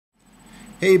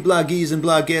Hey bloggies and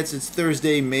blogettes, it's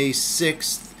Thursday, May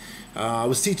 6th. I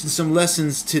was teaching some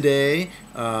lessons today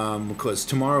because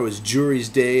tomorrow is Jury's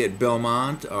Day at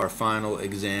Belmont, our final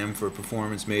exam for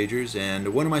performance majors,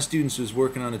 and one of my students was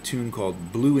working on a tune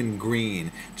called Blue and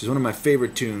Green, which is one of my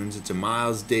favorite tunes. It's a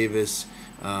Miles Davis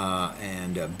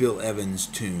and Bill Evans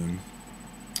tune.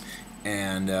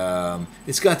 And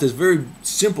it's got this very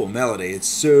simple melody. It's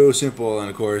so simple,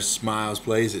 and of course Miles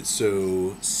plays it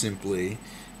so simply.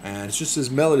 And it's just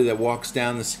this melody that walks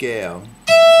down the scale.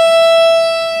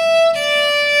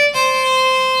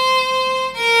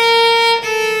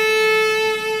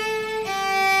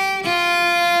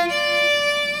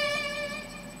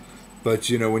 But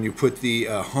you know, when you put the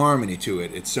harmony to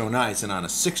it, it's so nice. And on a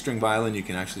 6-string violin, you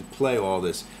can actually play all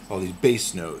these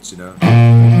bass notes, you know.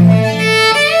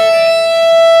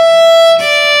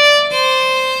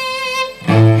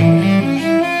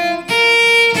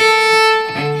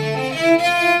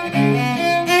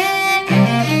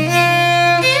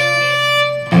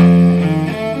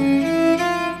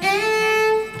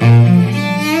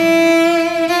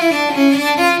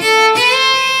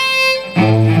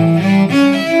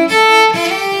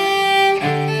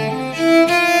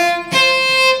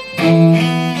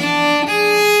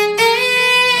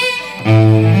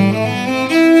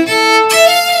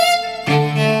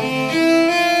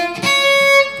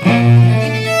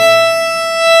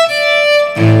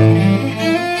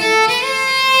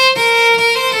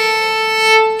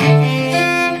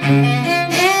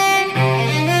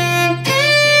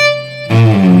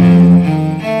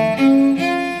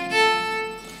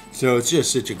 So it's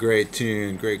just such a great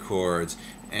tune, great chords,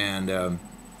 and in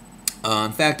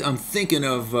fact, I'm thinking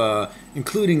of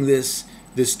including this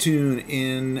tune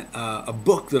in a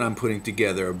book that I'm putting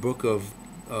together, a book of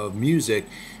music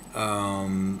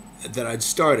that I'd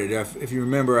started. If you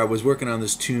remember, I was working on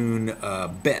this tune,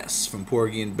 Bess, from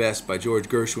Porgy and Bess by George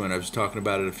Gershwin. I was talking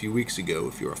about it a few weeks ago,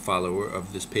 if you're a follower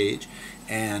of this page,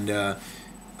 and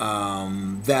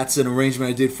that's an arrangement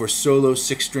I did for solo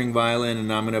 6-string violin,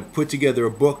 and I'm going to put together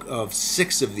a book of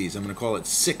 6 of these. I'm going to call it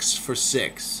 6 for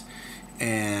 6,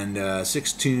 and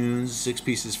 6 tunes, 6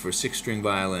 pieces for 6-string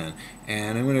violin.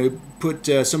 And I'm going to put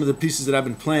some of the pieces that I've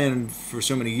been playing for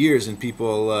so many years, and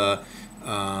people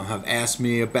have asked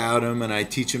me about them, and I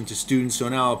teach them to students. So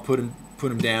now I'll put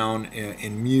them down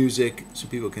in music so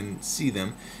people can see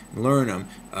them, learn them.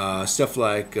 Stuff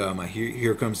like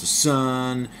Here Comes the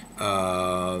Sun,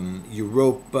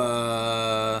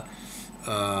 Europa,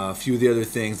 a few of the other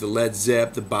things, the Led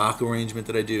Zepp, the Bach arrangement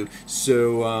that I do.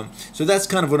 So that's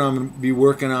kind of what I'm going to be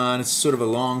working on. It's sort of a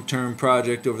long-term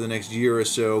project over the next year or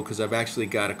so, because I've actually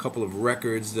got a couple of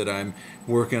records that I'm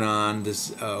working on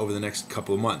this over the next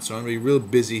couple of months. So I'm going to be real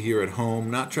busy here at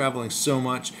home, not traveling so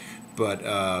much, but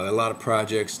a lot of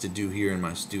projects to do here in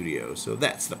my studio. So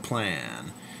that's the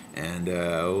plan. And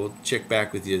we'll check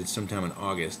back with you sometime in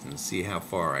August and see how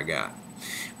far I got.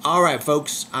 All right,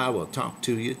 folks, I will talk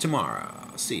to you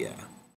tomorrow. See ya.